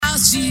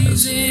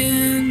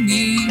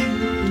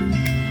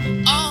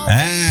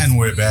And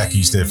we're back,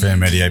 East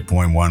FM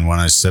 88.1,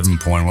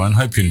 107.1.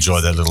 Hope you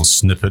enjoyed that little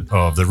snippet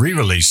of the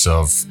re-release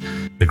of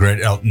the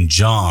great Elton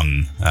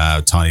John,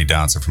 Tiny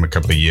Dancer, from a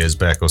couple of years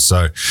back or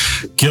so.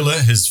 Gilla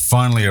has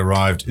finally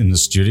arrived in the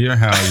studio.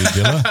 How are you,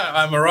 Gilla?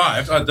 I'm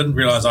arrived. I didn't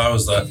realise I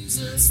was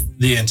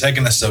the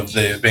antagonist of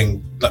the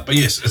being. But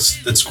yes,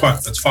 it's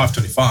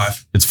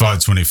 5:25. It's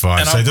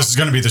 5:25. So this is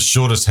going to be the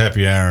shortest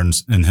happy hour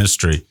in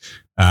history.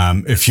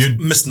 If you'd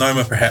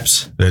misnomer,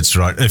 perhaps. That's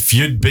right. If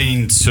you'd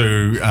been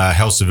to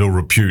House of Ill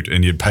Repute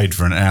and you'd paid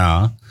for an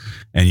hour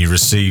and you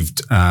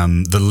received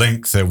the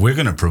length that we're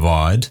going to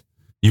provide,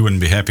 you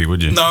wouldn't be happy,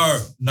 would you?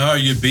 No,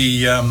 you'd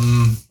be.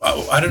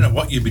 I don't know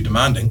what you'd be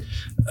demanding.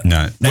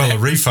 No, well, a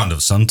refund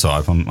of some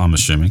type. I'm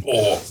assuming.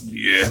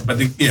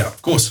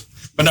 Of course.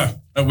 But no,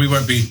 we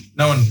won't be.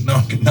 No one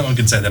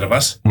can say that of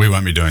us. We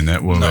won't be doing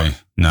that, will we?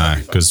 No,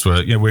 because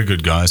we're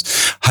good guys.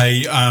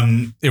 Hey,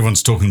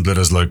 everyone's talking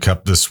Bledisloe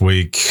Cup this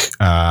week.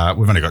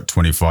 We've only got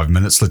 25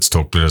 minutes. Let's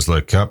talk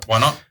Bledisloe Cup. Why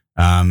not?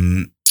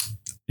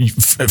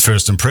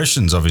 First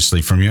impressions,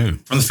 obviously, from you.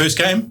 From the first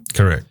game?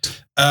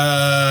 Correct.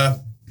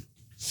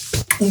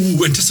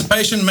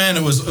 Anticipation, man.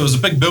 It was a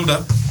big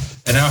build-up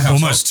in our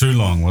household. Almost too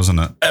long, wasn't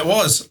it? It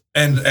was,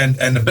 and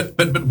a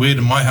bit weird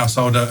in my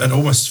household. It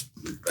almost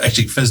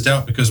actually fizzed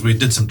out because we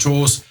did some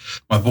chores.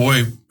 My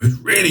boy, who's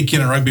really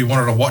keen on rugby,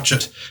 wanted to watch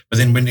it, but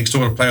then went next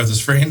door to play with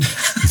his friend.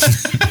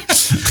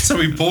 So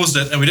we paused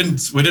it, and we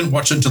didn't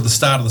watch it until the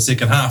start of the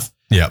second half.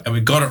 Yeah, and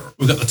we got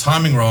the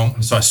timing wrong,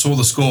 and so I saw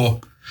the score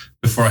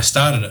before I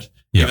started it.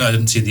 Yeah, even though I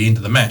didn't see the end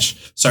of the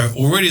match. So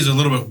already it's a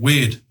little bit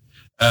weird.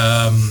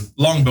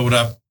 Long build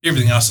up,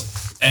 everything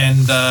else,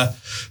 and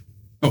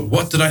but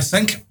what did I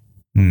think?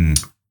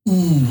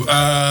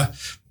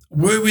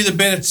 Were we the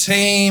better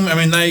team? I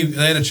mean, they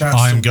had a chance.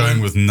 I'm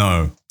going with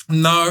no.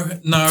 No.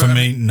 For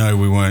me, no,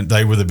 we weren't.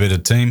 They were the better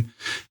team,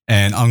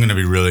 and I'm going to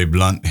be really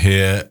blunt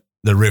here.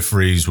 The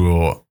referees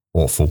were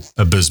awful,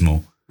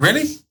 abysmal.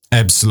 Really?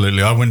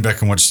 Absolutely. I went back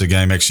and watched the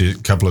game actually a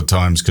couple of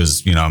times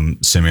because,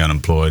 I'm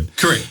semi-unemployed.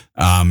 Correct.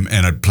 And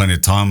I had plenty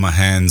of time on my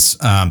hands.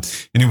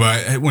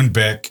 Anyway, it went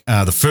back.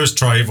 The first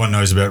try, everyone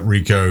knows about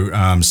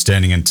Rico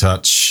standing in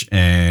touch.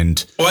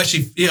 And I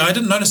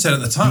didn't notice that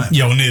at the time.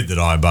 Yeah, well, neither did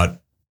I, but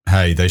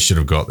hey, they should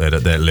have got that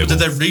at that level. Did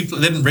they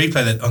didn't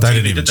replay that on TV? They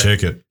didn't even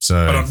check it.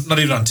 So, but not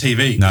even on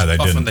TV. No, they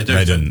didn't. They do.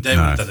 They didn't. They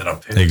no. did that on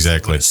purpose.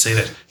 Exactly. See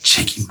that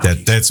cheeky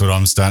money. That's what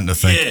I'm starting to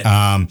think.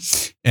 Yeah.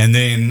 And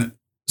then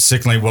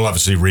secondly, well,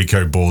 obviously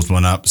Rico balls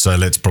one up, so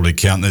let's probably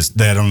count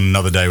that on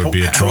another day would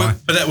be a try.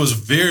 But that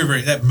was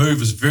that move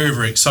was very,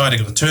 very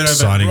exciting. The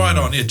turnover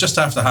on, just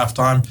after half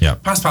time. Yeah.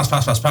 Pass.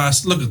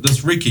 Look at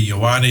this Ricky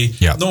Ioane.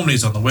 Yeah. Normally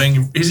he's on the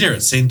wing. He's here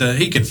at centre.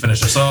 He can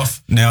finish us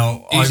off.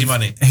 Now, easy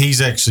money.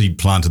 He's actually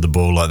planted the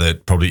ball like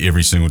that probably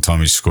every single time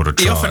he's scored a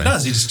try. He often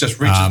does. He just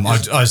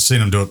reaches. I've seen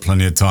him do it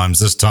plenty of times.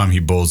 This time he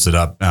balls it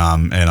up,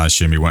 and I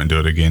assume he won't do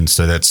it again.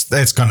 So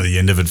that's kind of the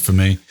end of it for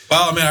me.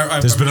 Well, I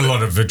mean, there's been a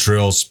lot of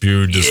vitriol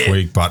spewed this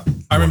week, but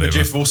I remember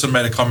Jeff Wilson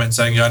made a comment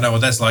saying, I know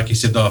what that's like. He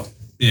said,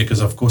 because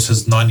of course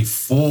his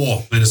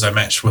 94 Bledisloe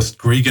match with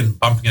Gregan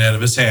bumping it out of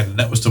his hand, and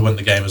that was to win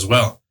the game as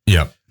well.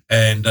 Yeah.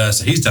 And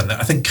so he's done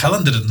that. I think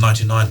Cullen did it in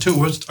 99 too,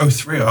 or was it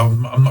 03?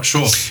 I'm not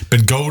sure.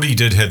 But Goldie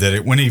did have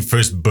that. When he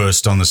first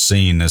burst on the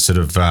scene, a sort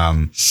of,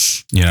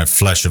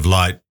 flash of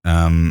light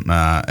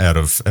out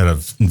of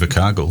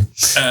Invercargill.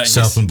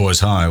 Southland Boys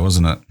High,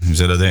 wasn't it? He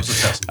was out of there.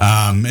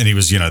 And he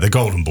was, the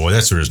Golden Boy.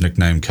 That's where his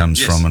nickname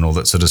comes from and all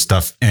that sort of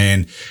stuff.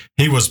 And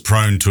he was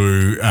prone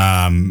to,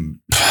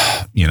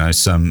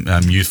 some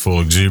youthful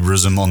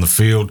exuberism on the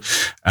field.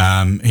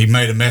 He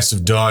made a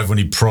massive dive when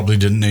he probably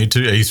didn't need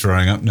to. Are you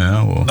throwing up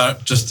now? Or? No,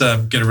 just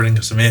get rid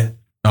of some air.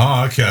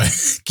 Oh, okay.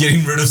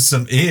 Getting rid of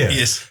some air.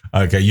 Yes.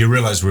 Okay, you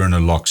realise we're in a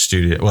locked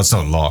studio. Well, it's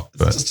not locked,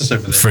 but it's just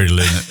over there. Free to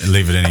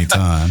leave at any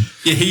time.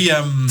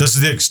 Yeah, This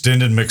is the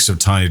extended mix of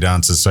Tiny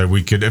Dancers, so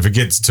we could, if it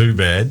gets too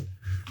bad,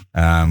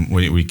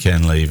 we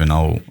can leave, and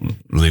I'll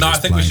leave. No, I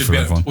think we should be.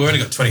 We've only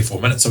got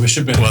 24 minutes, so we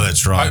should be. Well,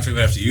 that's right. Hopefully,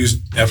 we have to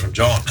use out from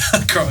John.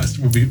 Christ,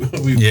 we'll be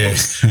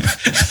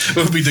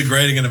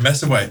degrading in a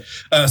massive way.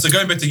 So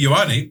going back to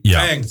Ioane,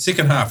 bang,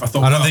 second half.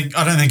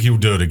 I don't think he'll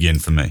do it again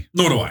for me.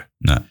 Nor do I.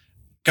 No.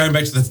 Going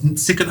back to the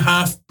second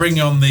half, bring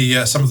on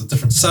the some of the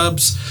different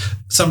subs,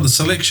 some of the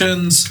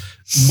selections.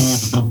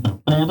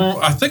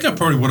 I think I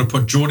probably would have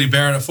put Geordie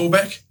Barrett at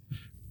fullback.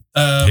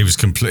 He was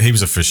He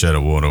was a fish out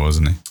of water,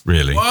 wasn't he?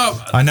 Really?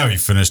 Well, I know he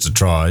finished a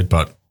try,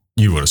 but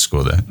you would have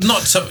scored that.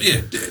 Not so.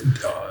 Yeah,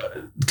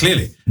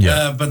 clearly.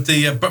 Yeah.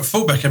 But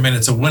fullback. I mean,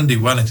 it's a windy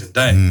Wellington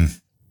day.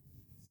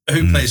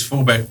 Who plays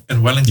fullback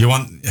in Wellington? You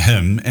want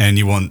him, and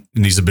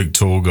he's a big,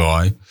 tall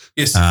guy.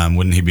 Yes.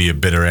 Wouldn't he be a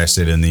better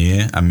asset in the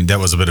air? I mean, that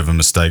was a bit of a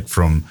mistake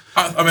from.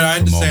 I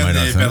understand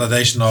the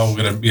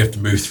validation. You have to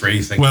move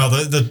three things. Well,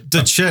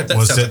 the chat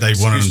was that they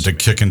wanted him to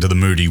kick into the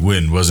Moody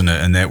wind, wasn't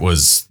it? And that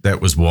was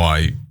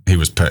why he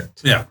was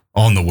picked. Yeah.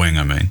 On the wing,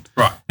 I mean.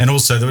 Right. And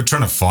also they were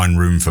trying to find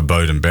room for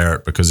Beauden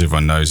Barrett because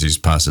everyone knows he's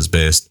past his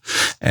best.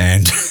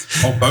 And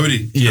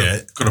Bodie. Yeah.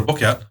 Got a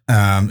book out.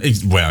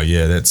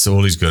 That's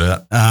all he's good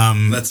at.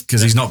 That's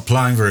because he's not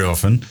playing very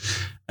often.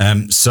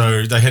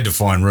 So they had to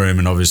find room,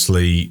 and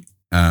obviously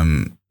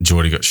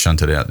Geordie got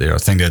shunted out there. I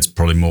think that's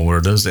probably more where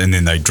it is. And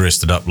then they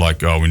dressed it up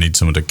like, we need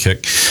someone to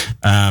kick.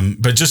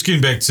 But just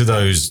getting back to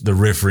the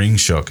refereeing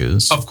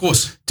shockers. Of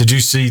course. Did you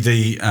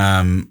see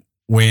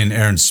when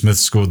Aaron Smith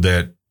scored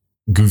that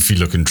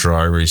goofy-looking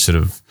try where he sort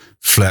of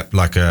flapped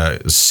like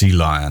a sea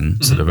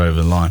lion sort of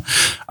over the line?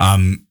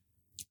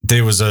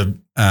 There was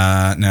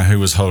now who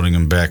was holding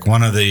him back?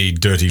 One of the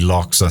dirty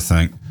locks, I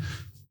think.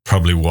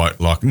 Probably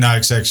Whitelock. No,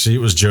 it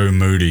was Joe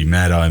Moody,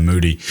 Mad Eye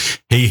Moody.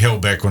 He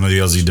held back one of the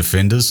Aussie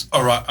defenders.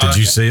 All right. Did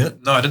you see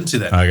it? No, I didn't see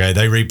that. Okay,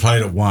 they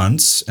replayed it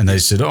once and they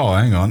said,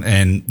 hang on.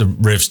 And the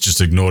refs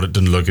just ignored it,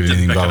 didn't look at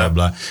anything, blah, blah,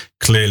 blah.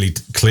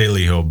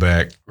 Clearly held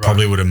back. Right.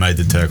 Probably would have made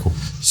the tackle.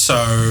 So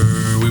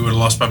we would have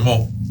lost by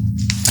more.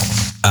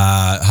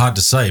 Hard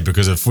to say,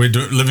 because if we're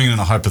living in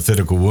a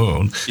hypothetical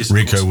world, yes,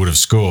 Rico would have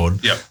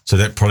scored. Yep. So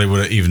that probably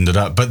would have evened it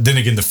up. But then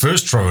again, the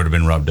first try would have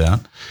been rubbed out.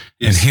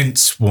 Yes. And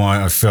hence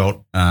why I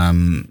felt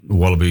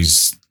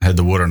Wallabies had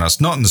the water on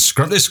us. Not in the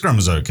scrum. Their scrum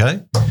was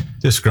okay.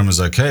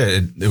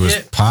 It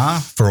was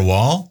par for a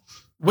while.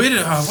 What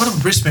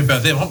impressed me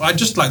about them, I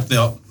just like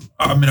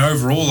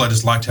overall, I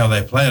just liked how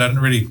they played. I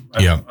didn't really.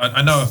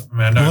 I know.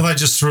 Well, they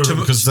just threw it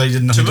because they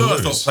didn't know who to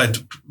lose. I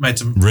thought made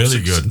some really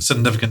good,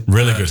 significant,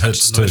 really good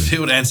hits in the too.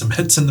 midfield and some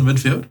hits in the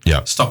midfield.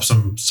 Yeah, stop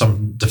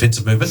some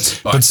defensive movements.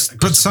 But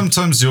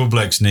sometimes the All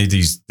Blacks need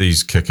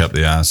these kick up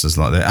the asses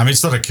like that. I mean,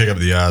 it's not a kick up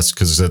the ass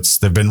because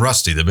they've been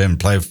rusty. They've been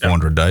playing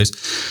 400 days.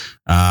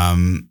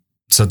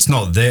 So it's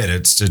not that.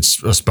 It's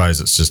I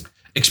suppose it's just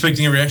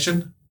expecting a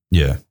reaction.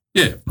 Yeah.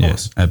 Yeah, of course.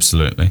 Yes,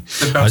 absolutely.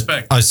 They bounce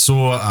back. I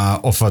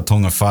saw Ofa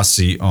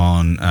Tongafasi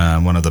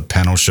on one of the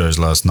panel shows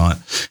last night,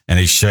 and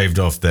he shaved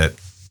off that.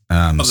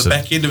 The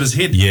back end of his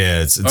head?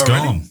 Yeah, it's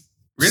gone.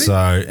 Really? So,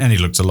 and he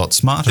looked a lot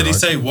smarter. Did he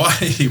say why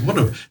he would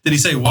have? Did he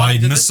say why? I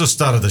missed the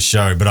start of the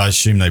show, but I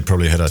assume they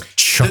probably had a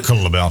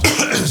chuckle about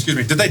it. Excuse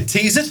me. Did they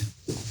tease it?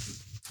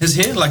 His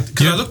hair?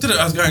 Because I looked at it,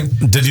 I was going...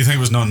 Did you think it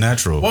was not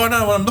natural? Well,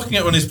 no, when I'm looking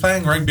at when he's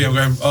playing rugby, I'm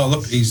going, oh,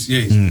 look, he's...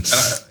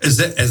 Is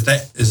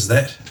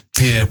that...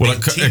 Yeah, well,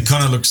 it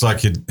kind of looks like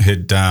he'd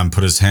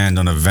put his hand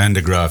on a Van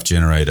de Graaff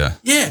generator.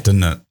 Yeah.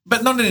 Didn't it?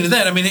 But not only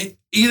that, I mean,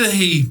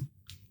 it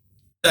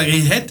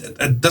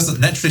doesn't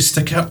naturally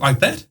stick out like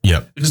that.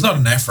 Yep. It's not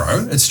an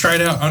afro. It's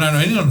straight out. I don't know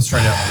anyone that's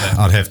straight out like that.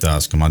 I'd have to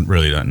ask him. I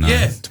really don't know.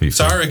 Yeah. To be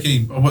so fair. I reckon he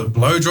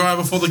blow dry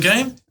before the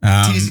game,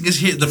 teasing his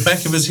head, the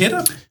back of his head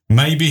up.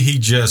 Maybe he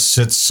just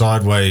sits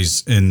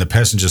sideways in the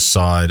passenger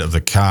side of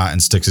the car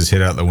and sticks his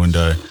head out the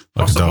window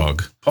like a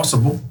dog.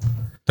 Possible.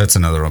 That's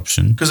another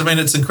option. Because, I mean,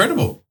 it's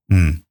incredible.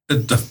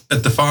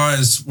 It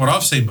defies what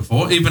I've seen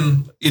before.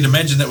 Even you'd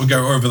imagine that would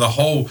go over the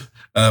whole,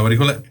 what do you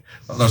call it?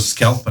 Not a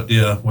scalp, but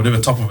whatever,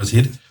 top of his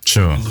head.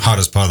 Sure,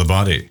 hardest part of the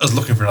body. I was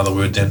looking for another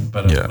word then,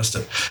 but I missed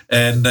it.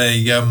 And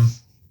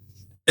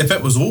if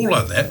it was all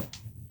like that,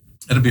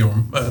 it'd be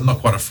not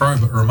quite a fro,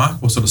 but a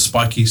remarkable sort of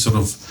spiky sort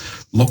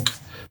of look.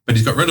 But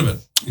he's got rid of it.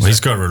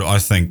 He's got rid of it. I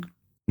think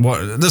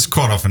this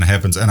quite often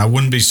happens, and I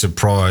wouldn't be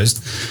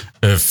surprised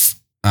if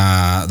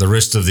the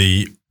rest of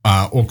the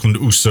Auckland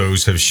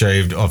Usos have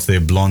shaved off their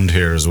blonde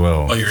hair as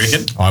well. Oh, you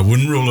reckon? I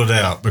wouldn't rule it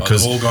out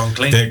because all gone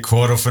clean. That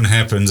quite often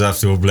happens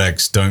after All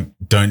Blacks don't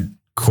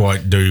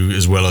quite do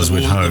as well as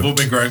we'd hoped. They've all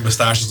been growing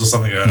moustaches or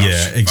something.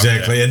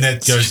 Exactly, and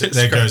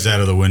that goes out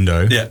of the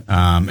window. Yeah,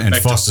 and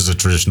Foster's a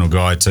traditional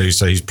guy too,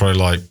 so he's probably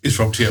like, he's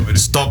from Tiamat.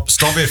 Stop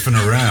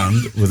effing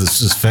around with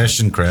this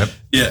fashion crap.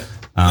 Yeah,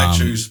 black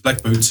shoes,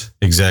 black boots.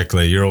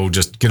 Exactly, you're all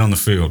just get on the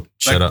field.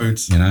 Black Shut up.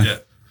 Boots. You know. Yeah.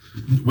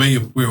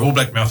 We're all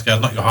black mouth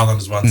guard, not your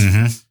Highlanders ones.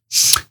 Mm-hmm.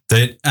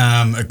 That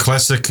a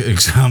classic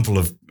example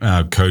of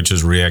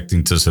coaches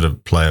reacting to sort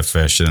of player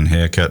fashion and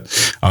haircut.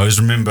 I always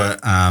remember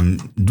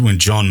when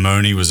John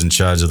Mooney was in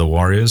charge of the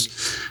Warriors,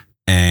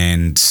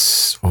 and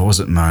what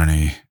was it,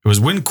 Mooney? It was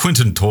when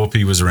Quinton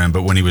Torpey was around,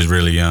 but when he was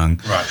really young.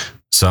 Right.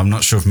 So I'm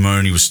not sure if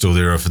Mooney was still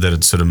there or if that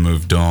had sort of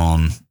moved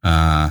on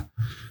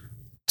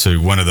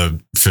to one of the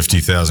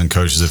 50,000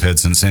 coaches they've had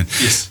since then.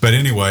 Yes. But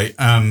anyway,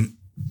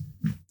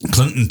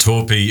 Clinton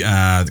Torpey,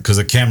 because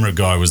the camera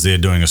guy was there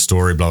doing a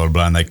story, blah, blah,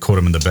 blah, and they caught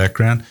him in the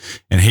background.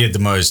 And he had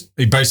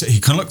he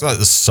kind of looked like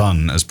the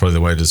sun, is probably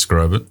the way to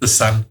describe it. The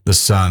sun. The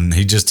sun.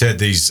 He just had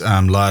these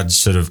large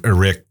sort of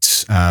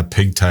erect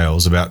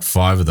pigtails, about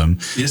 5 of them.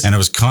 Yes. And it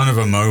was kind of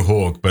a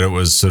mohawk, but it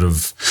was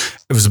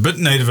a bit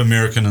Native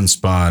American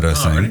inspired, I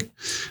think.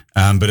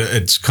 Really? But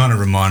it's kind of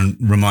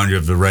remind you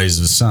of the rays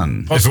of the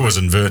sun, if it was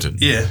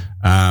inverted. Yeah.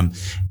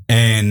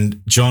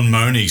 And John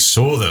Mooney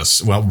saw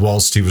this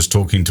whilst he was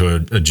talking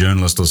to a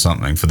journalist or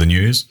something for the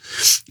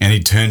news, and he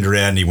turned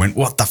around and he went,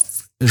 "What the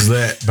f is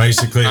that?"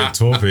 Basically at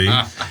Torpey,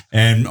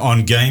 and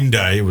on game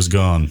day it was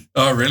gone.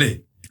 Oh,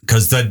 really?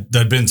 Because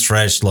they'd been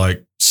thrashed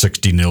like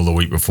 60-0 the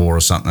week before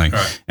or something,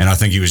 right. And I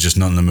think he was just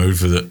not in the mood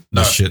for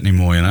the shit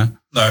anymore, you know.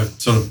 No,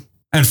 sort of.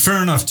 And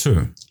fair enough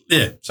too.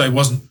 Yeah, so he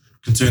wasn't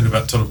concerned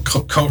about sort of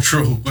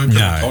cultural, but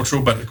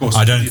of course,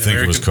 I don't think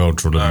it was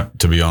cultural.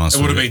 To be honest,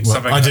 it would have been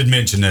something. I did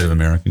mention Native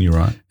American. You're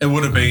right. It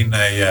would have been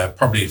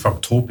probably from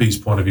Torpy's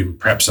point of view,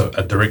 perhaps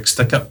a direct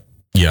stick up.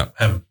 Yeah,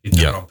 he did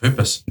it on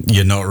purpose.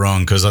 You're not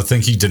wrong because I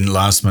think he didn't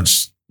last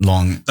much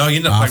long. No, he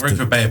ended up playing rugby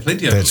for Bay of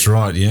Plenty. That's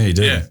right. Yeah, he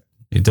did. Yeah.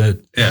 He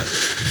did. Yeah.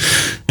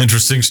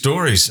 Interesting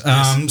stories.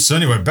 Yes. So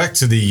anyway, back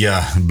to the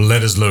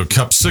Bledisloe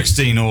Cup.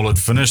 16 all had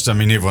finished. I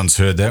mean, everyone's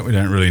heard that. We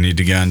don't really need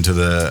to go into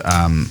the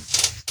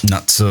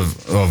nuts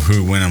of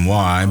who, when, and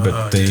why.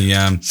 But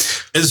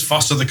is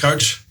Foster the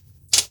coach?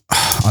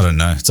 I don't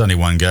know. It's only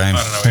one game.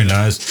 I don't know.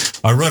 Who knows?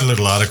 I wrote a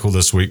little article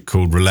this week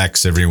called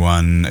 "Relax,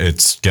 Everyone.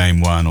 It's Game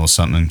 1" or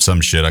something.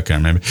 Some shit. I can't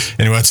remember.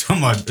 Anyway, it's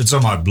on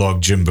my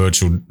blog, Jim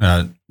Birchall.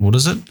 What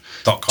is it?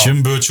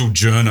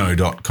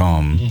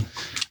 JimBirchallJourno.com.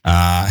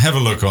 Have a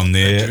look on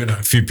there.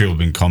 A few people have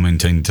been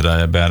commenting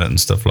today about it and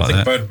stuff like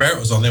that. Bowden Barrett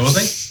was on there,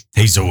 wasn't he?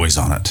 He's always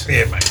on it.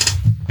 Yeah, mate.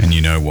 And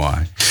you know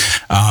why.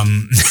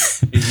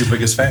 He's your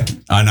biggest fan.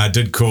 And I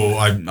did call.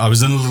 I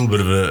was in a little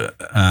bit of a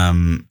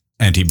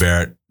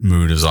anti-Barrett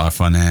mood, as I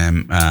often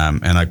am,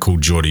 and I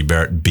called Geordie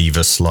Barrett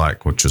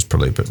Beavis-like, which was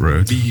probably a bit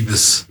rude.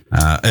 Beavis.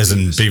 As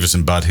in Beavis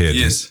and Butthead.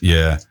 Yes.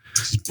 Yeah.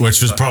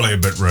 Which was probably a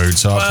bit rude,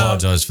 so I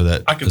apologise for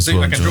that. I can see.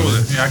 I can draw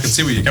that. Yeah, I can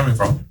see where you're coming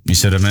from. You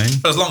see what I mean?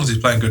 But as long as he's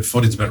playing good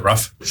footy, it's a bit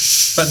rough.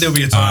 But there'll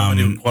be a time when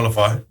he'll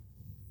qualify.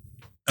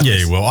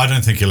 Yeah, well, I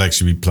don't think he'll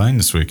actually be playing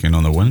this weekend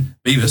on the win.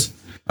 Beavis.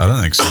 I don't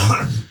think so.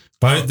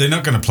 But they're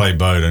not going to play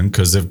Bowden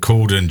because they've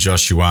called in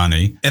Josh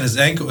Ioane. And his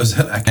ankle is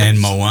hit. And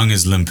Mo'unga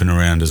is limping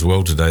around as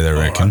well today, they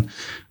reckon.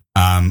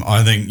 Right.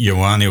 I think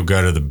Ioane will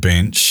go to the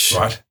bench.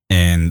 Right.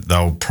 And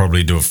they'll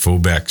probably do a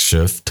fullback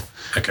shift.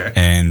 Okay.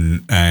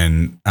 And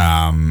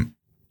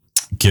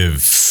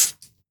give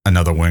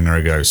another winger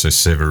a go, so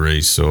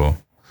Severis or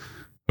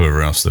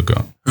whoever else they've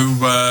got.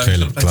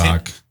 Caleb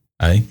Clark.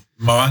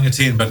 Mo'unga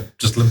 10, but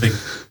just limping.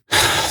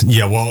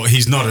 Yeah, well,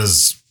 he's not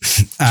as...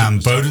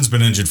 Bowden's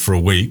been injured for a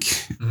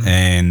week,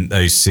 and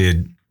they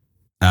said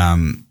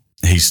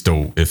he's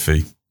still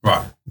iffy.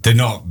 Right. They're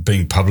not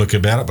being public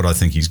about it, but I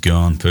think he's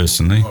gone,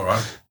 personally. All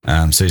right.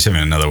 So he's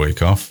having another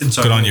week off.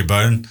 Good on you,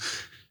 Bowden.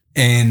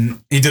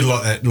 And he did a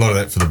lot of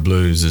that for the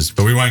Blues,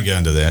 but we won't go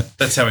into that.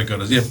 That's how he got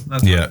his,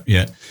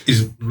 Yeah.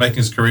 He's making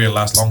his career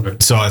last longer.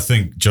 So I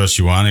think Josh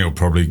Ioane will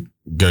probably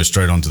go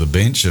straight onto the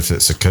bench if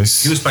that's the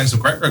case. He was playing some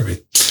great rugby.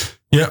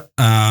 Yeah.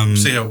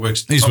 See how it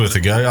works. He's worth a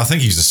go. I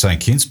think he's a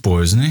St. Kitts boy,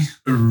 isn't he?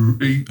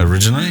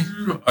 Originally?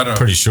 I don't know.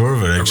 Pretty sure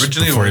of it, actually,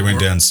 originally before he went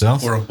down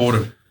south. Or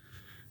aborted.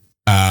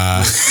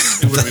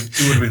 It would have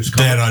been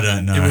that I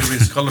don't know. It would have been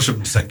scholarship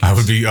in St. Kitts. I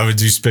would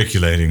be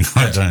speculating.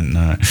 I don't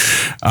know.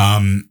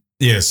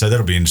 Yeah, so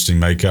that'll be interesting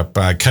makeup.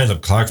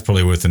 Caleb Clark's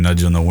probably worth a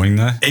nudge on the wing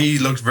there. He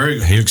looks very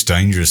good. He looks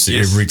dangerous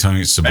every time he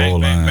gets the ball.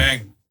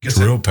 Bang. It's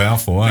real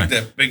powerful, eh?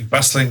 That big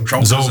bustling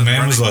trompers. His old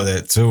man was like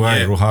that too,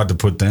 eh? Real hard to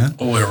put down.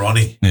 Oh,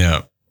 Ronnie.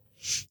 Yeah.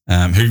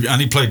 Who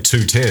only played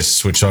 2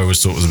 tests, which I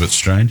always thought was a bit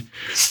strange.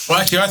 Well,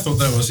 actually, I thought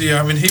that was, he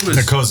was...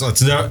 Because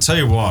I'll tell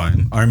you why.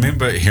 I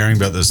remember hearing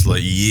about this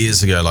like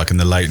years ago, like in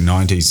the late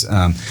 90s.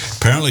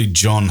 Apparently,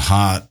 John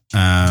Hart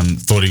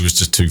thought he was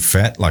just too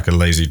fat, like a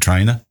lazy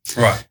trainer.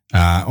 Right.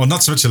 Well,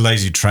 not so much a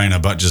lazy trainer,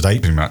 but just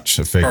ate too much,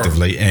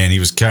 effectively. Oh. And he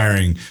was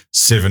carrying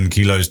 7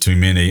 kilos too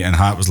many. And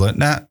Hart was like,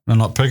 nah, I'm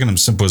not picking him.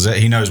 Simple as that.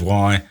 He knows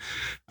why.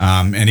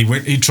 And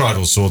he tried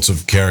all sorts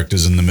of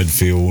characters in the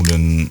midfield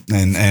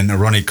and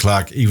Ronnie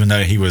Clark, even though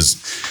I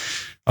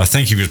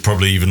think he was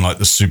probably even like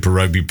the Super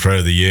Rugby Player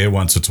of the Year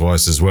once or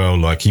twice as well.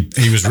 Like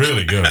he was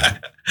really good.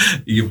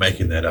 You're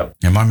making that up.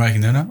 Am I making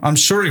that up? I'm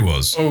sure he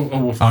was.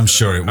 We'll I'm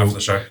sure it will. After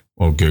the show.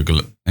 Or Google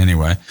it.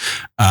 Anyway,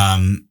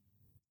 I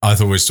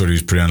always thought he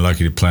was pretty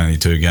unlucky to play only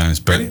 2 games.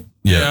 But really?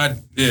 Yeah.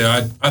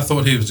 I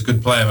thought he was a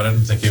good player, but I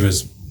didn't think he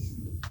was.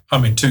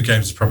 2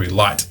 games is probably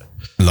light.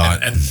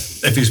 And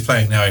if he's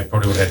playing now, he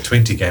probably would have had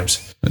 20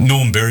 games.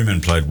 Norm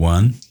Berryman played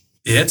 1.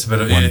 Yeah, it's a bit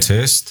of 1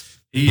 test.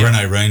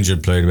 Rene Ranger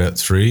played about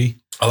 3.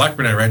 I like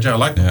Rene Ranger. I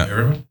like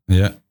Berryman.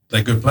 Yeah.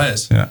 They're good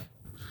players. Yeah.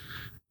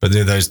 But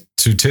they're those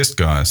 2 test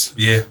guys.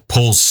 Yeah.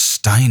 Paul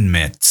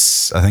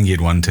Steinmetz. I think he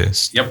had 1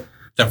 test. Yep.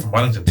 Down from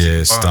Wellington.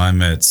 Yeah,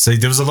 Steinmetz. See,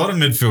 there was a lot of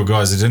midfield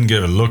guys that didn't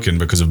get a look in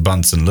because of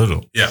Bunsen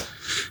Little. Yeah.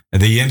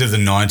 At the end of the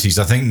 90s,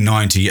 I think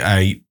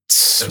 98,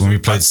 when we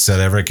played South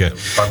Africa,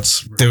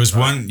 there was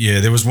one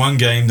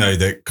game though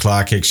that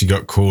Clark actually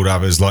got called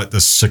up as like the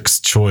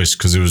 6th choice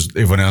because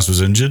everyone else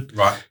was injured.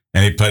 Right.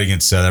 And he played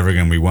against South Africa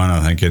and we won,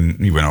 I think, and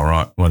he went all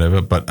right,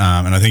 whatever. But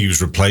and I think he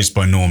was replaced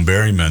by Norm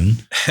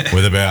Berryman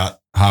with about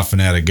half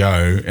an hour to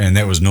go, and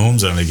that was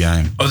Norm's only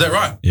game. Oh, is that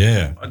right?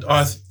 Yeah.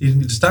 He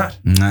didn't get to start.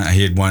 Nah,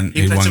 he had one.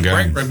 He played one some game.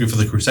 great rugby for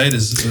the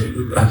Crusaders.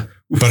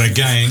 But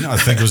again, I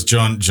think it was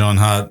John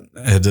Hart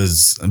had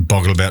his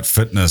boggle about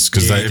fitness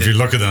because if you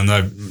look at them,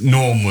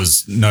 Norm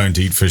was known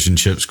to eat fish and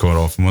chips quite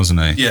often,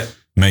 wasn't he? Yeah.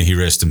 May he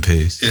rest in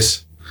peace.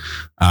 Yes.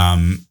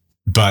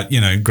 But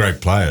great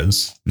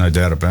players, no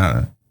doubt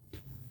about it.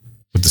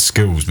 with the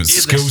skills. But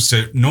skills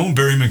set. Norm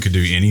Berryman could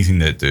do anything,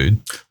 that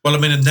dude. Well, I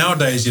mean, and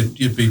nowadays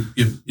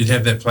you'd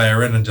have that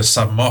player in and just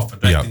sub him off, but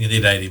back then you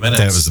need 80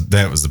 minutes.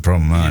 That was the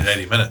problem, you need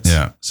 80 minutes.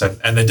 Yeah. So,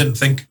 and they didn't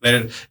think,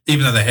 even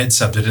though they had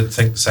subs, they didn't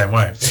think the same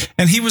way.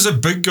 And he was a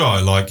big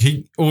guy. Like,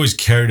 he always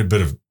carried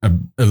a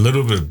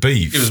little bit of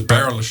beef. He was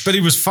barrelish. But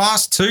he was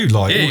fast too.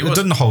 Like, it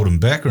didn't hold him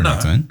back or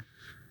anything.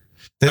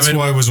 That's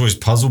why I was always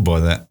puzzled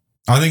by that.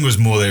 I think it was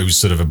more that he was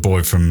sort of a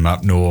boy from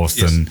up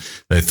north and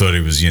they thought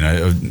he was,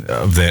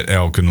 of that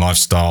Elkin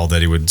lifestyle,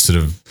 that he would sort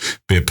of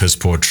be a piss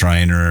poor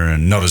trainer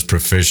and not as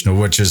professional,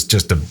 which is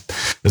just an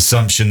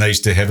assumption they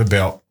used to have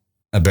about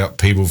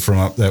people from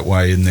up that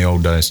way in the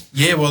old days.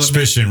 Yeah, well,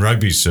 especially in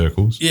rugby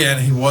circles. Yeah,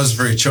 and he was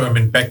very chill. I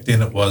mean, back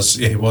then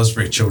he was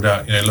very chilled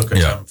out. Look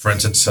at, for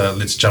instance,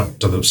 let's jump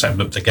to the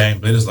game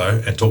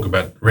Bledisloe and talk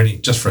about Rennie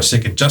just for a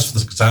second, just for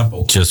this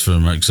example. Just for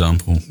an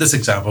example. This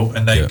example,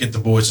 and they get the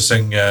boys to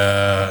sing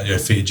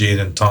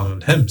Fijian and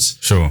Tongan hymns.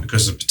 Sure.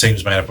 Because the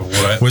team's made up of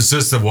water. Was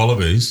this the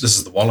Wallabies? This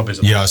is the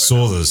Wallabies. I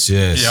saw this,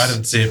 yes. Yeah, I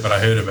didn't see it, but I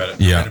heard about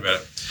it. Heard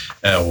about it.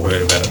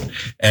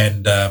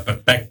 And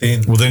but back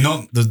then, well, they're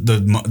not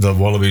the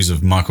Wallabies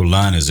of Michael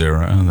Lerner's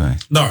era, are they?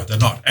 No, they're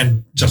not.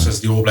 And just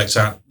as the All Blacks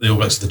aren't the All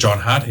Blacks of the John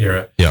Hart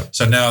era. Yeah.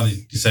 So now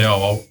you say,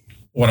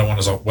 what I want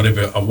is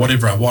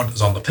whatever I want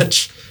is on the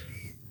pitch.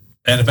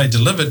 And if they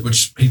delivered,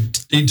 which he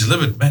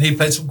delivered, man, he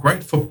played some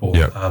great football.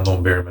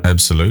 Norm Berryman.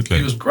 Absolutely.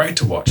 He was great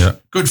to watch.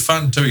 Yep. Good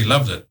fun too. He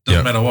loved it.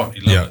 Doesn't matter what,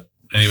 he loved it.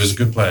 And he was a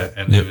good player,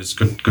 and he was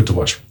good to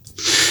watch.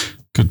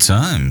 Good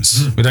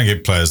times. We don't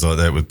get players like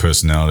that with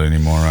personality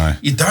anymore, eh?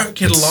 You don't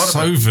get a lot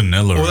of it. So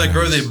vanilla. Or they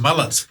grow their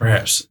mullets,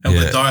 perhaps, and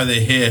they dye their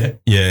hair.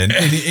 Yeah, and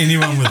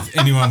anyone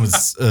with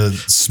a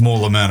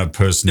small amount of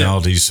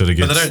personality sort of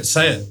gets. But they don't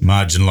say it.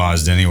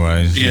 Marginalised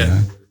anyway.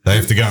 Yeah, they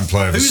have to go and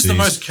play overseas.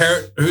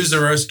 Who's the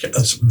most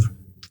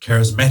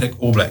charismatic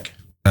All Black?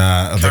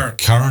 The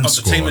current of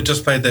the team that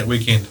just played that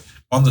weekend.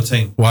 On the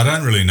team. Well, I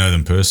don't really know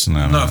them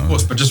personally. No, of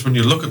course, but just when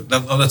you look at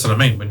them, that's what I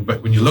mean.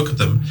 When you look at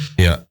them,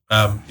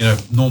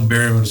 Norm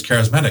Berryman was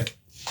charismatic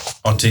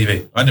on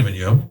TV. I never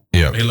knew him.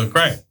 Yeah, he looked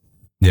great.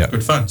 Yeah,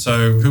 good fun.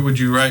 So, who would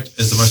you rate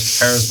as the most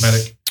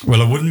charismatic? Well,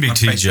 it wouldn't be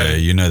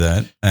TJ, you know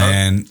that.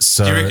 And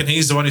so, do you reckon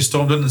he's the one who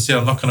stormed in and said,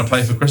 "I'm not going to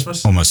play for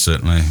Christmas"? Almost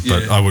certainly,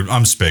 but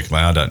I'm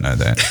speculating. I don't know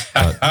that.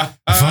 But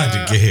if I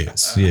had to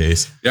guess,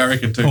 yes. Yeah, I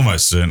reckon too.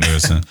 Almost certainly.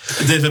 Does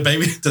he have a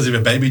baby? Does he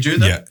have a baby due?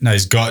 Yeah, no,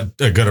 he's got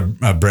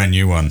a brand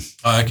new one.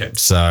 Oh, okay.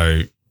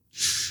 So,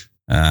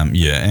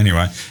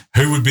 Anyway,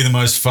 who would be the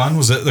most fun?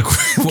 Was that the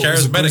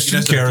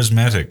charismatic?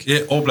 Charismatic.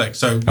 Yeah, All Black.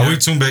 So, are we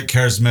talking about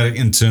charismatic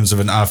in terms of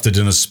an after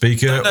dinner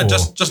speaker? No,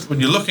 just when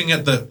you're looking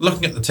at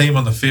the team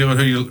on the field,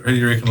 who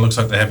you reckon looks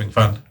like they're having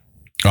fun?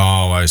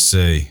 Oh, I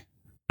see.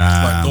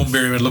 Like Norm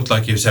Berryman looked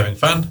like he was having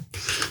fun.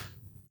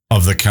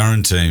 Of the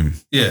current team.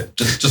 Yeah,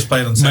 just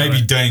played on Saturday.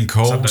 Maybe Dane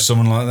Cole,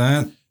 someone like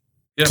that.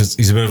 Yeah, because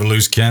he's a bit of a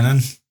loose cannon.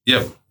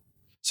 Yep.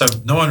 So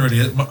no one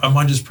really.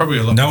 Mine is probably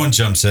a lot. No one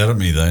jumps out at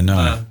me though.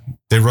 No,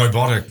 they're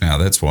robotic now.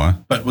 That's why.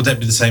 But would that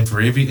be the same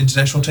for every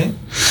international team?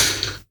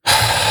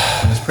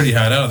 And it's pretty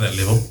hard out of that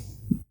level.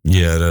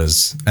 Yeah, it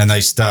is. And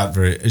they start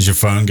is your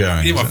phone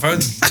going? Yeah, my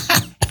phone's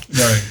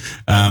going.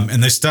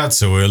 And they start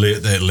so early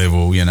at that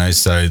level,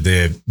 so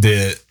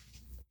they're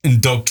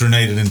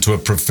indoctrinated into a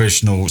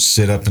professional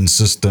setup and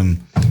system,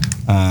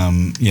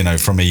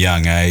 from a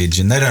young age,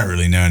 and they don't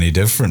really know any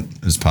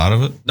different as part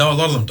of it. No, a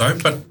lot of them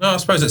don't, but no, I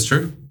suppose that's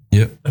true.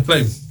 Yep. They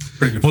play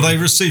pretty good. Well, they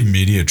receive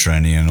media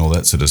training and all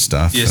that sort of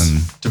stuff. Yes, and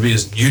to be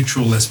as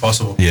neutral as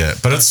possible. Yeah,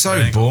 but it's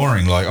so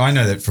boring. Like, I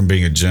know that from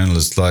being a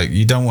journalist. Like,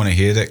 you don't want to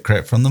hear that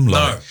crap from them.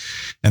 Like, no.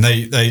 And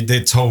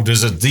they're told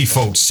there's a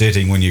default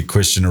setting when you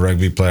question a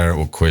rugby player,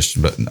 or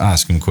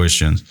ask them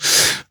questions.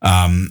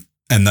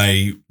 And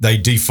they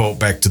default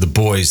back to the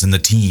boys and the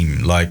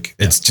team. Like,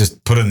 it's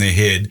just put in their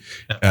head.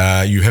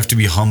 You have to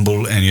be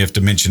humble and you have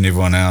to mention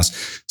everyone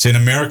else. So in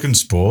American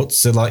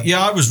sports, they're like,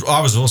 I was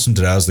awesome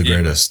today. I was the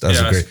greatest.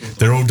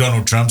 They're all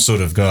Donald Trump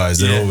sort of guys.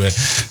 They're all,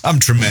 I'm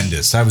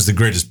tremendous. I was the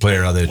greatest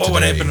player out there today. What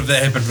would happen if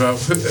that happened?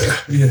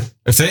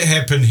 If that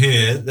happened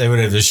here, they would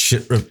have this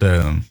shit ripped out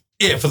of them.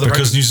 Yeah,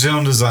 because New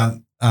Zealanders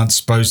aren't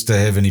supposed to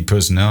have any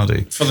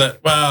personality. For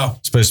that, well,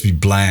 it's supposed to be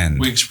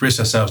bland. We express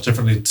ourselves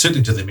differently,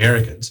 certainly to the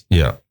Americans.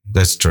 Yeah,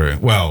 that's true.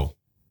 Well,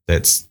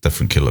 that's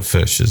different killer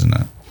fish, isn't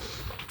it?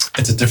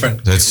 It's a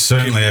different. That's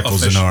certainly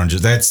apples and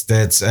oranges.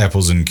 That's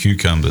apples and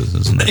cucumbers,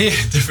 isn't it?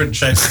 Yeah, different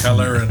shape,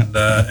 color,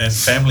 and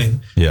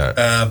family. Yeah.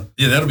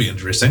 That'll be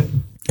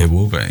interesting. It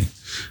will be.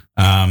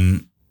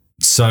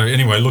 So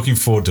anyway, looking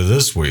forward to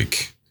this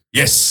week.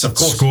 Yes, of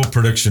course. Score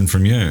prediction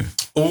from you.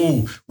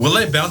 Oh, will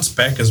they bounce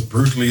back as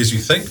brutally as you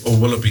think, or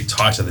will it be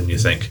tighter than you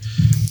think?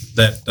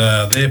 That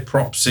their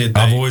prop said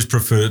I've always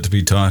preferred it to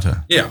be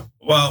tighter. Yeah,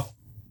 well,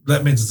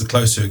 that means it's a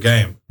closer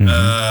game.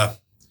 Mm-hmm.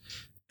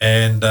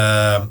 And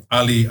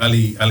Ali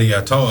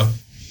Atoa.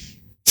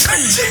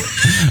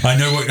 I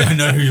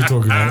know who you're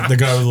talking about. The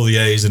guy with all the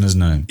A's in his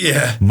name.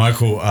 Yeah.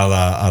 Michael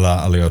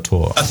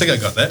Alatoa. I think I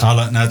got that.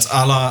 It's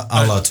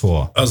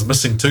Alatoa. I was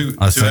missing two.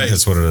 I think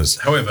that's what it is.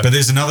 However. But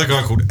there's another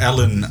guy called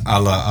Alan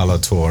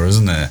Alatoa,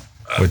 isn't there?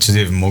 which is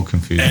even more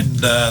confusing.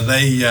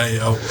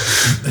 And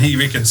he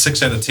reckons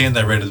 6 out of 10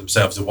 they rated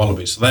themselves the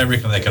Wallabies, so they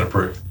reckon they can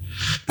improve.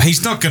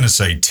 He's not going to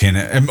say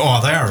 10.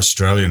 Oh, they are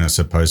Australian, I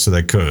suppose, so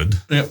they could.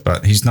 Yep.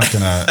 But he's not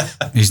going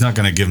to. He's not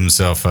going to give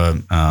himself a.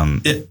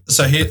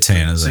 So here, a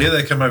 10, is so it? here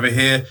they come over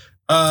here.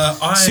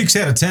 6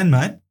 out of 10,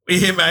 mate.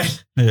 Yeah,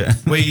 mate.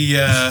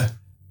 Yeah.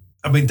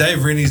 I mean,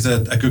 Dave Rennie's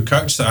a good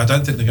coach, so I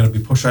don't think they're going to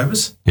be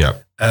pushovers. Yeah.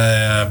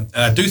 And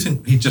I do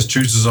think he just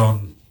chooses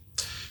on,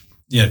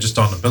 just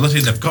on ability.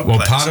 They've got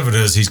players. Part of it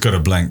is he's got a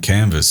blank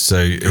canvas.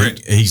 So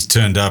he's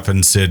turned up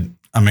and said,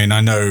 I mean,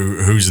 I know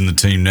who's in the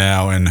team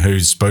now and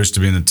who's supposed to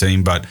be in the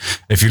team, but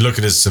if you look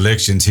at his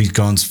selections, he's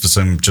gone for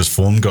some just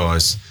form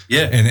guys.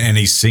 Yeah. And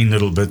he's seen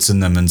little bits in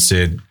them and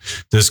said,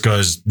 this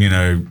guy's,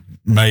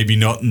 maybe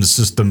not in the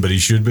system, but he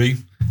should be.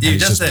 Yeah,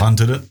 he's just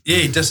punted it.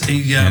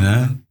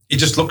 Yeah, he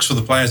just looks for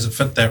the players that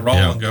fit that role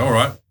and go, all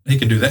right, he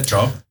can do that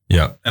job.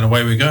 Yeah. And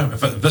away we go.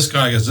 If this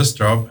guy does this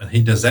job and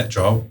he does that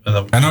job.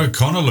 And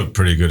O'Connor looked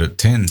pretty good at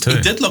 10 too.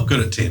 He did look good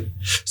at 10.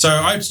 So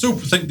I still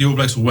think the All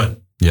Blacks will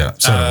win. Yeah,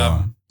 so do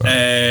I.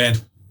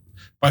 And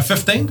by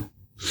 15?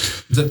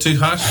 Is that too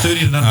harsh?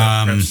 30 and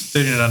under.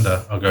 30 and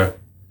under, I'll go.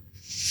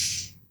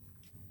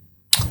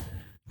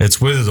 It's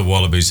whether the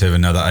Wallabies have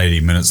another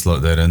 80 minutes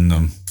like that in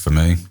them for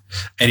me.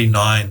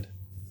 89.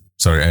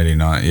 Sorry,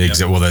 89. Yeah,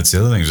 exactly. Well, that's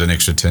the other thing. It's an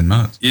extra 10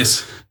 minutes.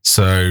 Yes.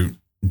 So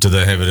do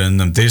they have it in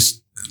them?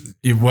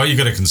 What you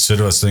got to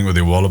consider, I think, with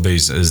the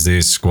Wallabies is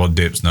their squad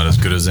depth's not as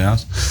good as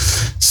ours.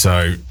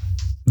 So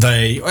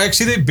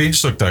their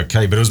bench looked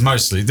okay, but it was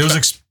mostly there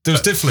was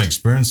definitely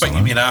experience. But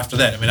you mean after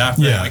that?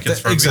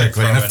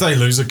 Exactly. And if they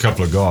lose a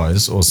couple of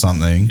guys or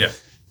something,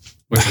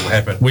 which will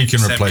happen, we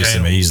can replace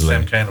them easily.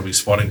 Sam Cane will be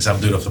spotting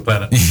some dude off the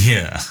planet.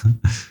 Yeah.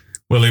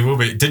 Well, he will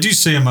be. Did you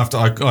see him after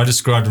I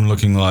described him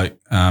looking like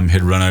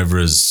he'd run over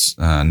his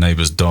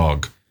neighbour's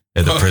dog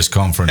at the press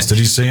conference? Did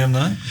you see him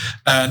though? No,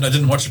 I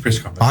didn't watch the press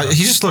conference.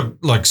 He just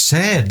looked like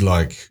sad.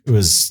 Like I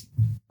was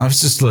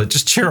just like,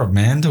 just cheer up,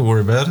 man. Don't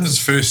worry about it. His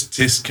first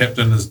Test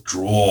captain is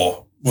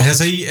draw. Well, has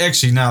he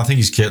actually? No, I think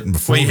he's captain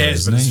before. Well, he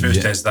has, but his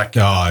first as that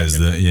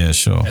captain.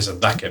 Sure. As a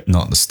that captain.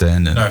 Not the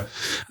standard. No.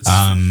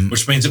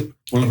 Which means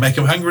will it make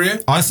him hungrier?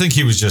 I think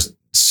he was just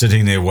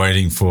sitting there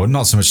waiting for,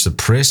 not so much the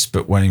press,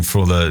 but waiting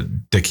for the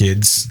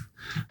dickheads,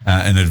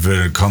 in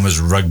inverted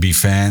commas, rugby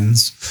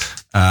fans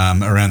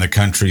around the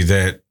country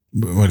that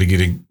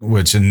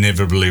which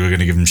inevitably were going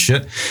to give him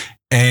shit.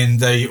 And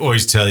they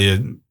always tell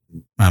you,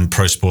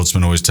 pro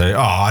sportsmen always tell you,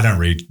 I don't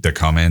read the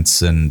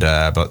comments,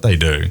 but they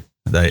do.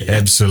 They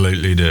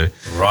absolutely do.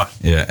 Right.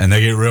 Yeah, and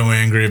they get real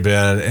angry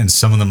about it, and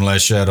some of them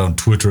lash out on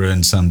Twitter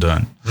and some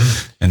don't.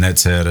 And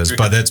that's how it is.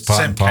 But that's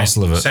part and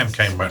parcel of it. Sam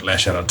Cane won't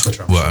lash out on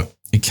Twitter. Well,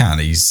 he can't.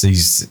 He's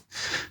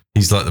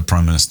like the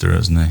Prime Minister,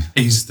 isn't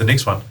he? He's the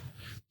next one.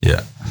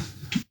 Yeah.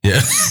 Yeah.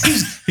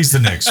 He's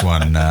the next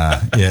one.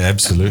 Yeah,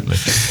 absolutely.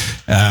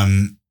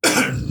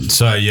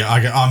 So, yeah,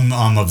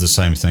 I'm of the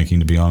same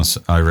thinking, to be honest.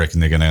 I reckon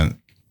they're going to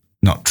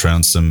not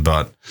trounce them,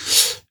 but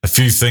a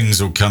few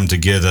things will come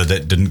together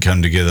that didn't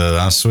come together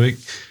last week.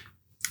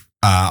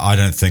 I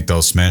don't think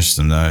they'll smash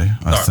them though.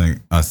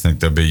 I think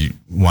there'll be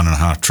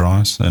 1.5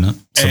 tries in it,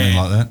 something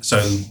like that. So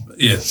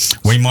yeah,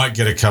 we might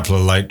get a couple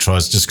of late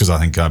tries just because I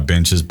think our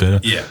bench is better.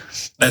 Yeah,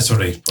 that's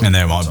what he. And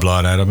they might blow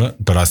it out of it,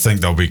 but I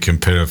think they'll be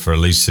competitive for at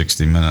least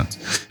 60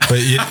 minutes.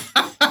 But yeah,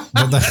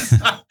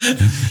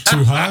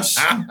 too harsh.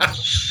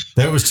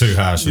 That was too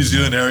harsh. New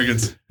Zealand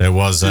arrogance. There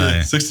was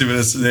 60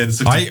 minutes. Then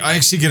 60. I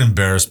actually get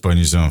embarrassed by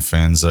New Zealand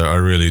fans, though. I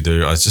really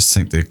do. I just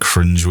think they're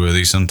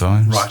cringeworthy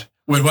sometimes. Right.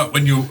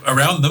 When you're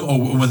around them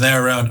or when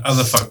they're around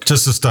other folk?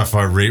 Just the stuff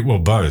I read. Well,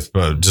 both,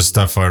 but just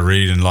stuff I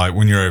read. And like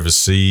when you're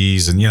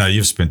overseas and,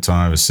 you've spent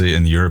time overseas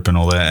in Europe and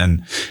all that.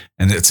 And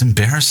it's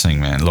embarrassing,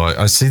 man. Like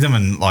I see them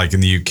in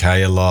the UK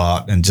a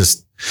lot and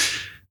just,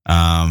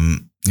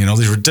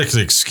 these ridiculous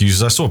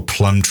excuses. I saw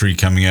Plumtree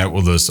coming out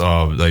with this,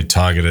 they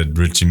targeted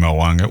Richie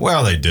Mwanga.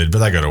 Well, they did, but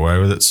they got away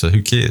with it, so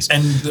who cares?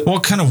 And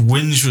what kind of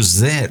whinge was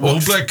that? All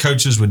black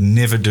coaches would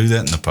never do that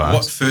in the past.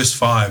 What first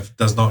five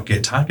does not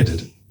get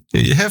targeted?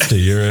 Yeah, you have to.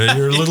 You're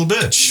a little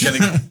bitch.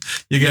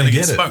 You're going to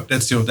get smoked.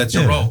 That's your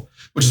role.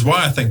 Which is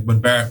why I think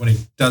when he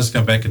does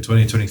come back in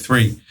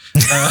 2023,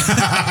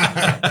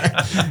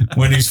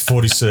 when he's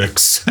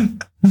 46, we'll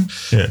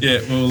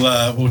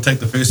take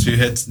the first few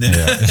hits and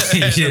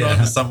then on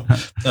to some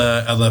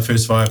other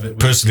first five.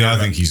 Personally, I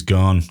think he's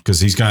gone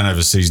because he's going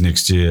overseas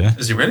next year.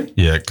 Is he really?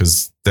 Yeah,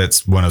 because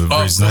that's one of the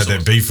reasons I had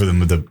that beef with him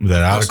with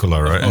that article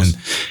I wrote.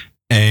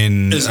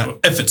 And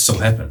if it still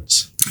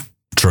happens,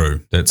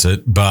 true, that's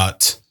it.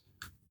 But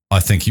I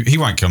think he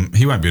won't come.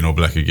 He won't be an All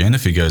Black again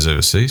if he goes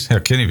overseas. How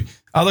can he be?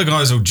 Other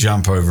guys will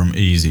jump over him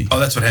easy. Oh,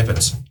 that's what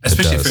happens,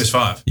 especially first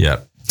five.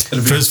 Yeah.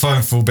 First five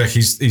and fullback,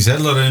 he's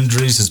had a lot of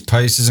injuries. His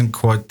pace isn't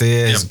quite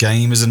there. His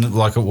game isn't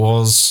like it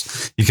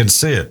was. You can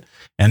see it.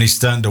 And he's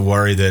starting to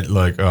worry that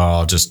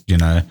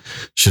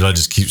should I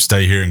just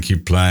stay here and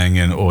keep playing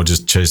or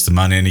just chase the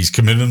money? And he's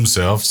committed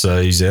himself,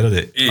 so he's out of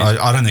there.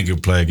 I don't think he'll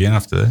play again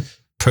after that,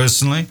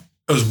 personally.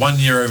 It was 1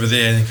 year over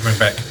there and then coming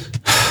back.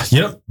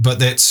 Yep, but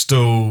that's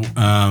still,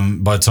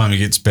 by the time he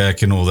gets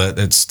back and all that,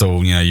 that's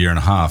still, a year and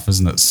a half,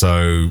 isn't it?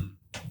 So,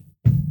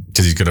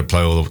 because he's got to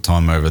play all the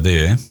time over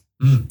there.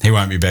 He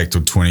won't be back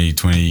till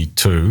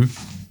 2022.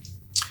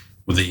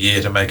 With a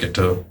year to make it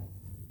to...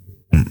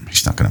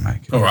 He's not going to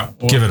make it. All right.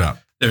 Well, give it up.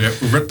 There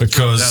we go.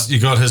 Because you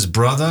got his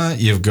brother,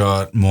 you've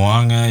got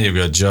Moanga, you've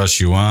got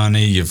Josh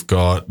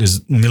Ioane,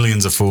 there's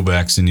millions of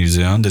fullbacks in New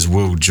Zealand. There's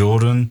Will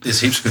Jordan.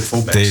 There's heaps of good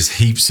fullbacks. There's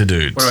heaps of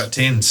dudes. What about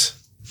 10s?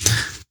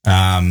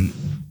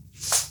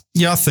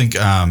 Yeah, I think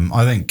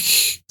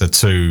the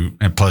two,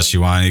 and plus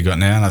Ioane you got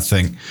now, and I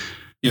think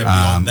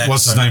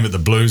what's his name at the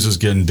Blues is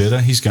getting better.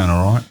 He's going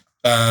all right.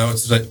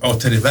 What's his name? Oh,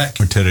 Teddy Black.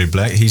 Teddy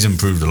Black. He's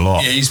improved a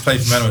lot. Yeah, he's played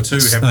for Manawa too.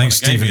 I think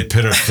Stephen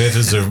Pettifett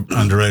is an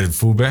underrated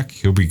fullback.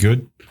 He'll be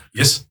good.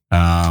 Yes.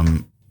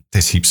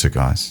 There's heaps of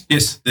guys.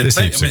 Yes. There's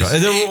heaps of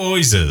guys. There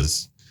always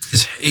is.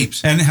 There's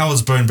heaps. And how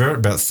old's Bone Barrett?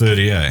 About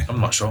 30, eh?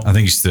 I'm not sure. I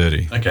think he's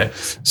 30. Okay.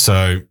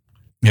 So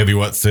he'll be,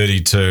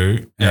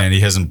 32? Yeah. And he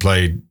hasn't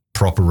played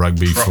proper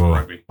rugby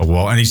for a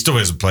while. And he still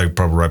hasn't played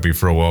proper rugby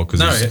for a while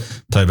because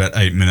he's played about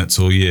 8 minutes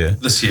all year.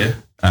 This year.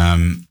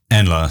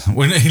 And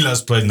when he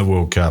last played in the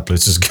World Cup,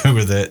 let's just go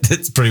with that.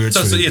 That's pretty much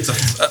it's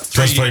a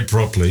 3 years. Played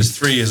properly. It's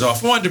 3 years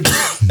off.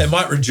 It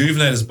might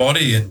rejuvenate his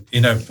body and,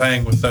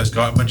 playing with those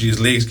guys. Once his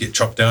legs get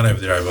chopped down over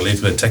there, I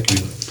believe, they're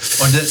tackling.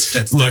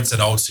 That's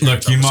an old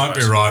stereotype. Look, you might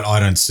be right.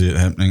 I don't see it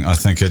happening. I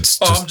think it's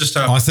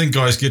I think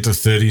guys get to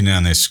 30 now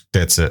and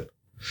that's it.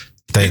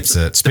 That's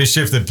it.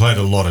 Especially if they've played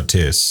a lot of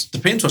tests.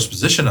 Depends which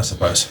position, I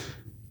suppose.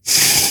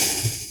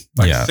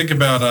 Yeah. Think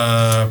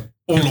about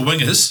all the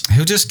wingers.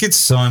 He'll just get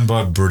signed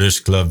by a British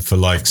club for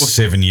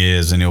 7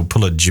 years and he'll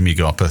pull a Jimmy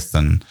Gopperth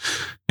and,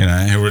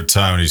 he'll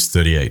retire when he's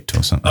 38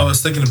 or something. I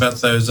was thinking about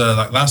those,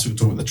 last week we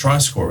talked about the try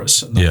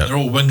scorers. They're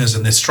all wingers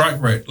and their strike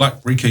rate,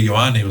 like Rieko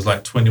Ioane was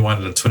 21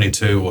 out of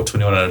 22 or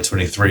 21 out of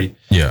 23.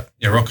 Yeah.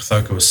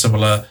 Rokithoka was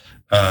similar.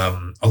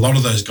 A lot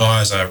of those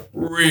guys are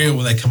real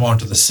when they come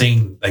onto the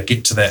scene. They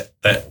get to that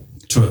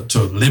to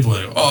a level.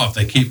 If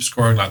they keep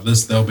scoring like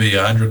this, they'll be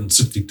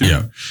 162.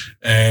 Yeah.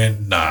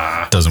 And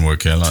doesn't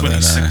work out like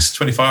 26,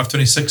 25,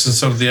 26 is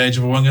sort of the age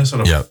of a winger,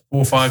 sort of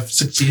 4, 5,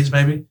 6 years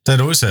maybe. That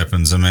always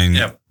happens. I mean,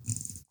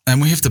 and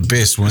we have the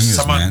best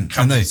wingers, man.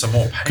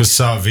 Because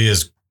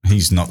Savia's,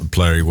 he's not the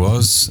player he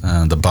was.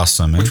 The bus,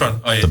 I mean. Which one?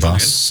 Oh, yeah, the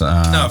bus.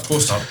 No, of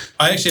course not.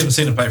 I actually haven't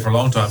seen him play for a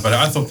long time, but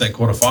I thought that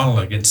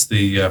quarterfinal against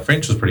the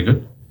French was pretty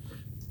good.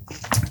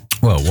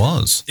 Well, it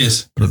was.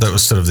 Yes. But that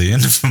was sort of the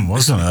end of him,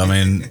 wasn't it? I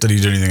mean, did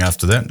he do anything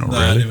after that? Not really.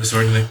 No, he never saw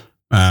anything.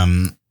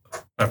 I'm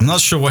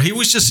not sure. Well, he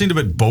was just seemed a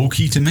bit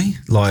bulky to me.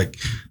 Like,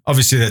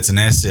 obviously that's an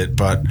asset,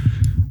 but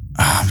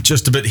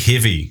just a bit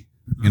heavy.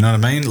 You know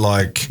what I mean?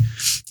 Like,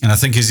 and I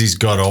think as he's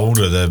got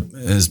older,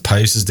 his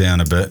pace is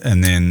down a bit,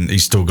 and then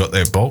he's still got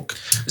that bulk.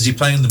 Is he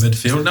playing in the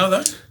midfield now,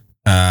 though?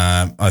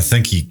 I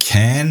think he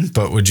can,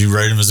 but would you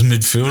rate him as a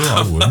midfielder?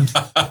 I wouldn't.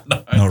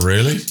 No. Not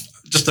really.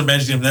 Just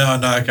imagine him now.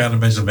 No, I can't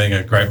imagine him being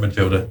a great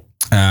midfielder.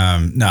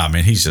 No, I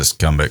mean, he's just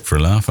come back for a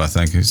laugh, I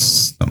think.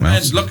 He's something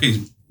else. And look,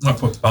 he might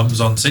put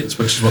bums on seats,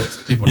 which is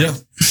what people need.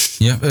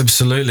 Yeah,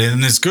 absolutely.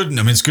 And it's good.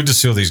 I mean, it's good to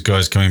see all these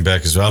guys coming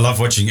back as well. I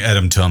love watching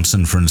Adam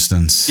Thompson, for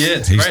instance.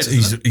 Yeah, it's great.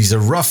 He's a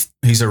rough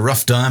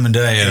diamond,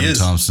 Adam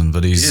Thompson,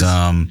 but he's you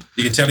can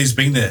tell he's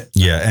been there.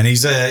 Yeah, and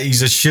he's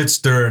a shit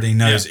stirrer. He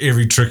knows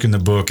every trick in the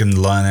book and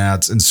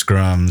lineouts and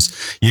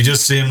scrums. You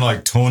just see him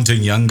like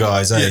taunting young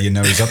guys. Hey,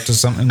 he's up to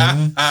something.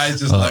 He's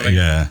just loving.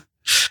 Yeah,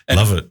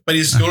 love it. But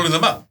he's schooling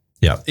them up.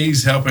 Yeah,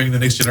 he's helping the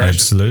next generation.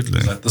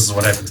 Absolutely. So this is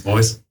what happens,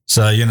 boys.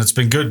 So, it's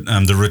been good.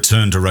 The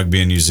return to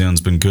rugby in New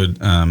Zealand's been good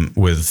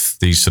with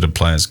these sort of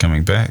players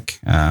coming back.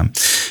 And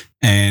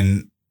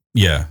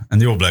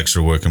the All Blacks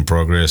are a work in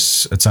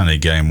progress. It's only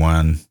game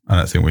one. I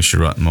don't think we should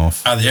write them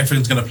off. Are the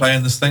Africans going to play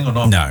in this thing or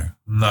not?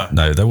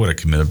 No, they would have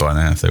committed by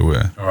now if they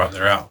were. All right,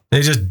 they're out.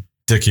 They're just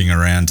dicking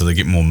around till they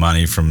get more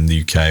money from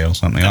the UK or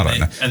something. I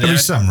don't know. There'll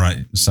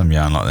be some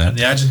yarn like that. And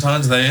the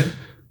Argentines, are they in?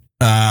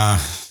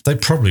 They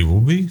probably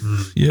will be.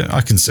 Yeah,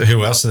 I can see.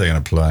 Who else are they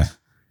going to play?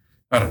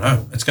 I don't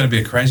know. It's going to be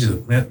a crazy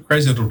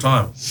little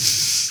time.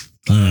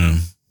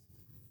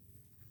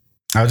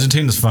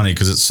 Argentina's funny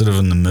because it's sort of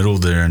in the middle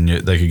there and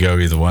they could go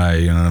either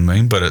way, you know what I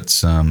mean? But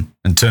it's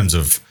in terms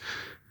of,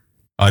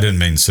 I didn't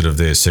mean sort of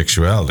their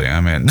sexuality.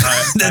 I mean,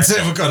 that's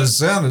how it kind of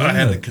sounded. I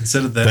hadn't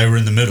considered that. They were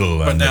in the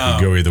middle and they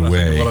could go either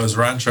way. What those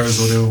ranchos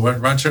or they were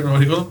ranchero, what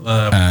do you call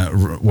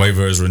them?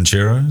 Huevos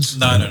rancheros?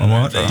 No.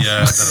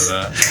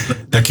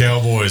 The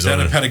Cowboys.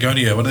 Down in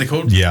Patagonia, what are they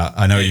called? Yeah,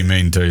 I know what you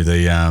mean too.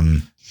 The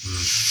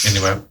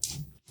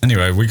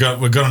Anyway, we got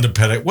onto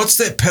Patagonia. What's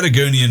that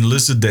Patagonian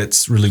lizard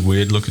that's really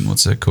weird looking?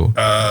 What's that called?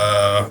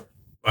 I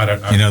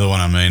don't know. You know the one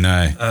I mean,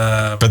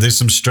 eh? But there's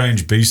some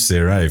strange beasts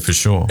there, eh? For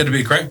sure. It'd be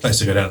a great place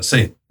to go down and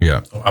see.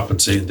 Yeah. Or up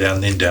and see and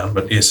down, then down,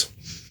 but yes.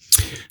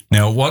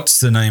 Now,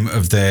 what's the name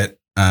of that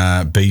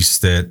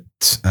beast that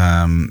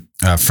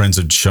Friends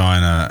of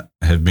China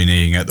have been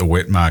eating at the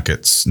wet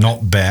markets?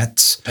 Not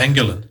bats.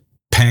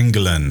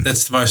 Pangolin.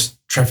 That's the most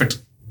trafficked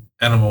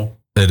animal.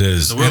 It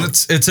is. And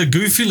it's a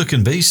goofy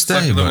looking beast, it's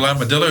like a little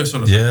armadillo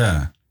sort of thing.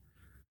 Yeah.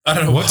 I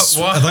don't know why.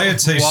 Are they a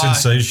tea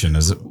sensation?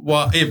 Is it?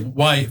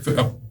 Why?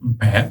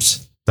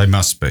 Perhaps. They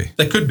must be.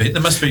 They could be.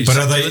 There must be. But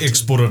are they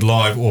exported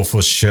live or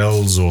for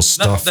shells or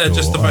stuff? No, they're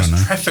just the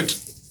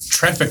most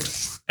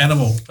trafficked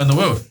animal in the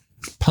world.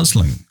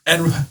 Puzzling.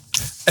 And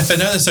if they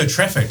know they're so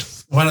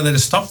trafficked, why don't they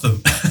just stop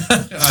them?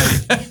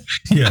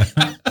 Yeah.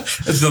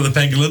 It's not the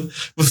pangolin.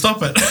 We'll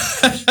stop it.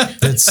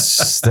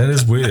 That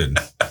is weird.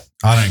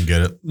 I don't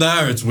get it.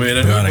 No, it's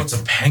weird. What's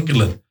a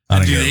pangolin?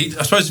 I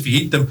suppose if you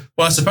eat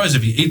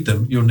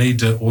them, you'll need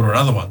to order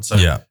another one. So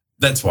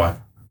that's why.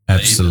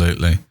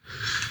 Absolutely.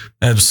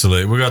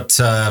 We've got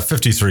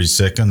 53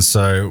 seconds,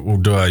 so we'll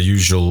do our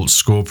usual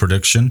score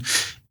prediction.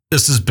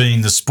 This has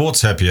been the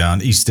Sports Happy Hour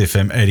on East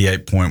FM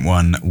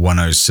 88.1,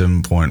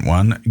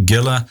 107.1.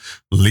 Gilla,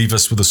 leave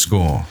us with a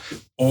score.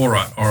 All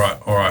right.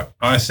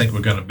 I think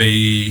we're going to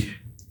be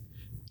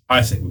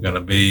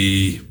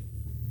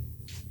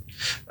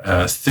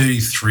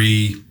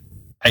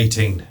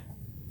 33-18.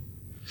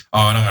 Oh,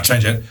 no, I'm going to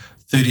change it.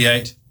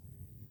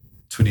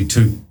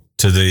 38-22.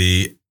 To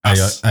the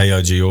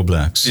AIG All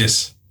Blacks.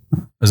 Yes.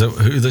 Is that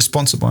who they're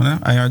sponsored by now?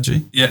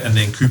 AIG? Yeah, and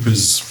then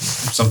Cooper's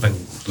something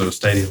little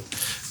stadium.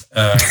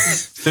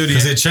 30.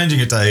 Because they're changing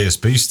it to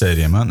ASB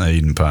Stadium, aren't they,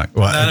 Eden Park?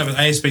 Well, no, but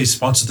ASB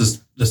sponsored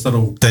this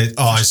little.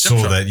 I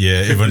saw that,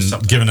 yeah. Even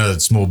giving a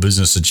small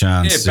business a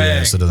chance,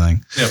 sort of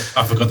thing. Yeah,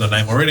 I forgot the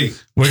name already.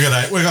 We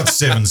got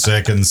 7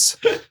 seconds.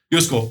 Your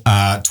score.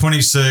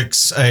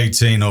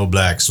 26-18 All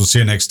Blacks. We'll see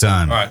you next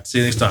time. All right, see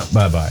you next time.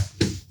 Bye-bye.